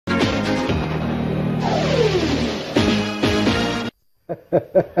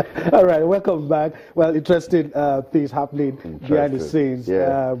All right, welcome back. Well, interesting things happening behind the scenes.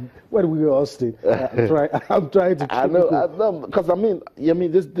 Yeah. Where do we go, Austin? I'm trying to. I know, because I mean,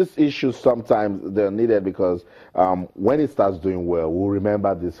 this issue sometimes they're needed because when it starts doing well, we'll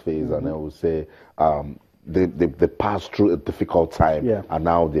remember this phase and then we'll say. They passed through a difficult time, and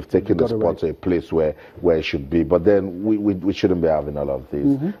now they've taken the sport to a place where it should be. But then we shouldn't be having all of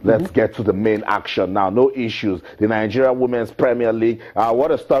this. Let's get to the main action now. No issues. The Nigeria Women's Premier League.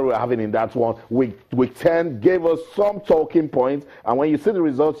 What a story we're having in that one. Week 10 gave us some talking points, and when you see the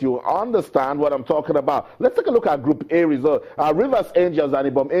results, you understand what I'm talking about. Let's take a look at Group A result. Rivers Angels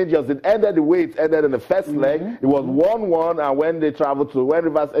and Ibom Angels. It ended the way it ended in the first leg. It was 1-1, and when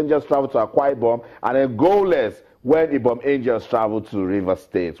Rivers Angels traveled to Pacquaio, and then goalless when Ibom Angels traveled to River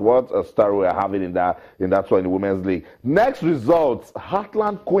State. What a story we're having in that one in the Women's League. Next results,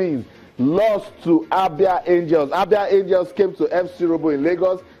 Heartland Queens lost to Abia Angels. Abia Angels came to FC Robo in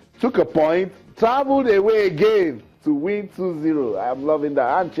Lagos, took a point, traveled away again to win 2-0. I'm loving that.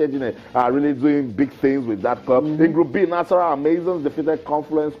 I'm changing it. Really doing big things with that club. In Group B, Nasarawa Amazons defeated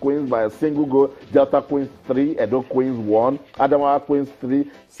Confluence Queens by a single goal. Delta Queens 3, Edo Queens 1, Adamawa Queens 3,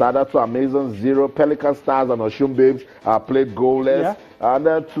 Sadatu Amazons 0. Pelican Stars and Oshun Babes played goalless.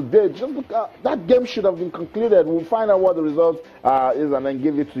 And today, just that game should have been concluded. We'll find out what the result is and then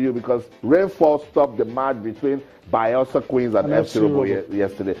give it to you because rainfall stopped the match between Bayelsa Queens and FC Robo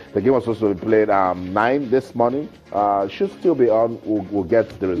yesterday. The game was supposed to be played 9 this morning. Should still be on. We'll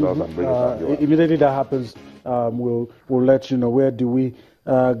get the results and bring it up. Immediately that happens, we'll let you know. Where do we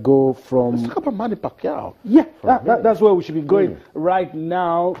go from? Let's talk about Manny Pacquiao. Yeah, that's where we should be going right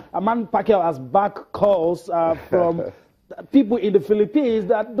now. Manny Pacquiao has back calls from people in the Philippines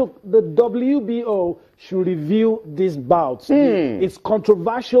that look, the WBO should review this bout. It's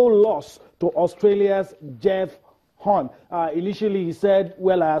controversial loss to Australia's Jeff Horn. Initially, he said,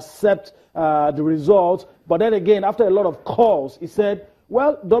 well, I accept the results. But then again, after a lot of calls, he said,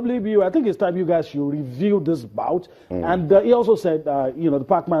 well, WBO, I think it's time you guys should review this bout. And he also said, the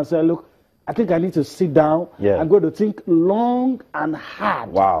Pac-Man said, look, I think I need to sit down and go to think long and hard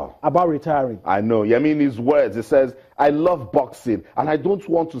about retiring. I know. I mean, his words, he says, I love boxing, and I don't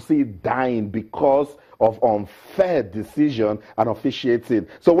want to see it dying because of unfair decision and officiating.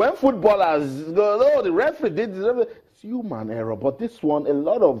 So when footballers go, oh, the referee did this, it's human error. But this one, a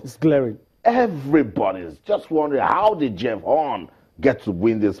lot of... It's glaring. Everybody's just wondering, how did Jeff Horn get to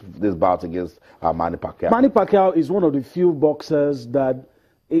win this bout against Manny Pacquiao? Manny Pacquiao is one of the few boxers that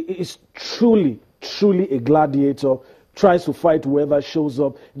is truly a gladiator, tries to fight whoever shows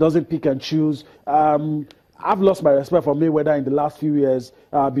up, doesn't pick and choose. I've lost my respect for Mayweather in the last few years.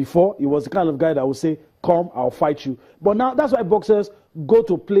 Before, he was the kind of guy that would say, come, I'll fight you. But now, that's why boxers go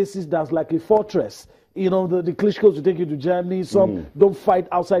to places that's like a fortress. You know, the Klitschko's will take you to Germany. Some don't fight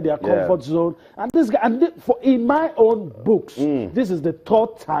outside their comfort zone. And this guy, in my own books, this is the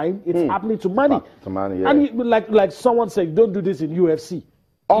third time it's happening to Manny. And like someone said, don't do this in UFC.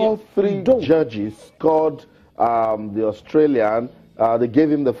 All three judges scored the Australian. They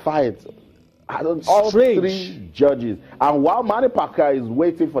gave him the fight. All three judges. And while Manny Pacquiao is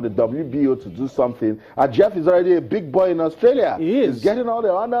waiting for the WBO to do something, Jeff is already a big boy in Australia. He is. He's getting all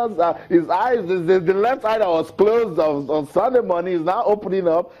the honors. His eyes, the left eye that was closed on Sunday morning is now opening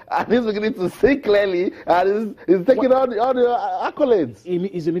up, and he's beginning to see clearly, and he's taking all the accolades.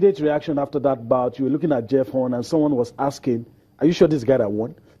 His immediate reaction after that bout, you were looking at Jeff Horn, and someone was asking, are you sure this guy that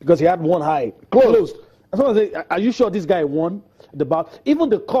won? Because he had one eye closed. And someone said, are you sure this guy won the bout? Even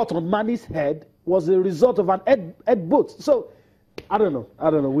the cut on Manny's head was a result of an head boot. So, I don't know.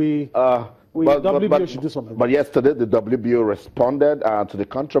 WBO should do something. But yesterday, the WBO responded to the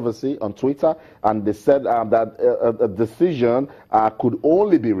controversy on Twitter, and they said that a decision could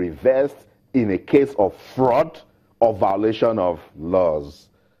only be reversed in a case of fraud or violation of laws.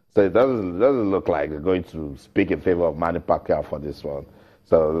 So it doesn't look like they're going to speak in favor of Manny Pacquiao for this one.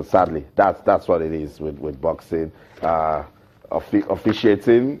 So sadly, that's what it is with boxing.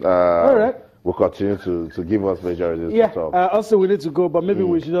 Officiating all right. will continue to give us majorities. Yeah, also we need to go, but maybe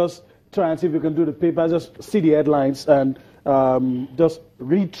we should just try and see if we can do the paper, just see the headlines and just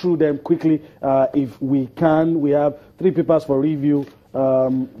read through them quickly if we can. We have 3 papers for review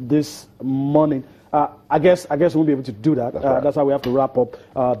this morning. I guess we won't be able to do that. That's how we have to wrap up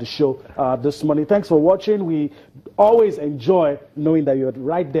the show this morning. Thanks for watching. We always enjoy knowing that you're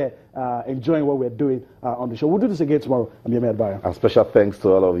right there enjoying what we're doing on the show. We'll do this again tomorrow. I'm Yemi Adbaya. And special thanks to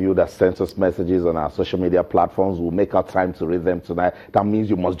all of you that sent us messages on our social media platforms. We'll make our time to read them tonight. That means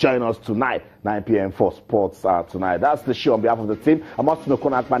you must join us tonight, 9 p.m. for sports tonight. That's the show on behalf of the team. I'm Austin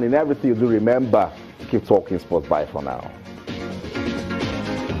Okonakman. In everything you do, remember to keep talking sports. Bye for now.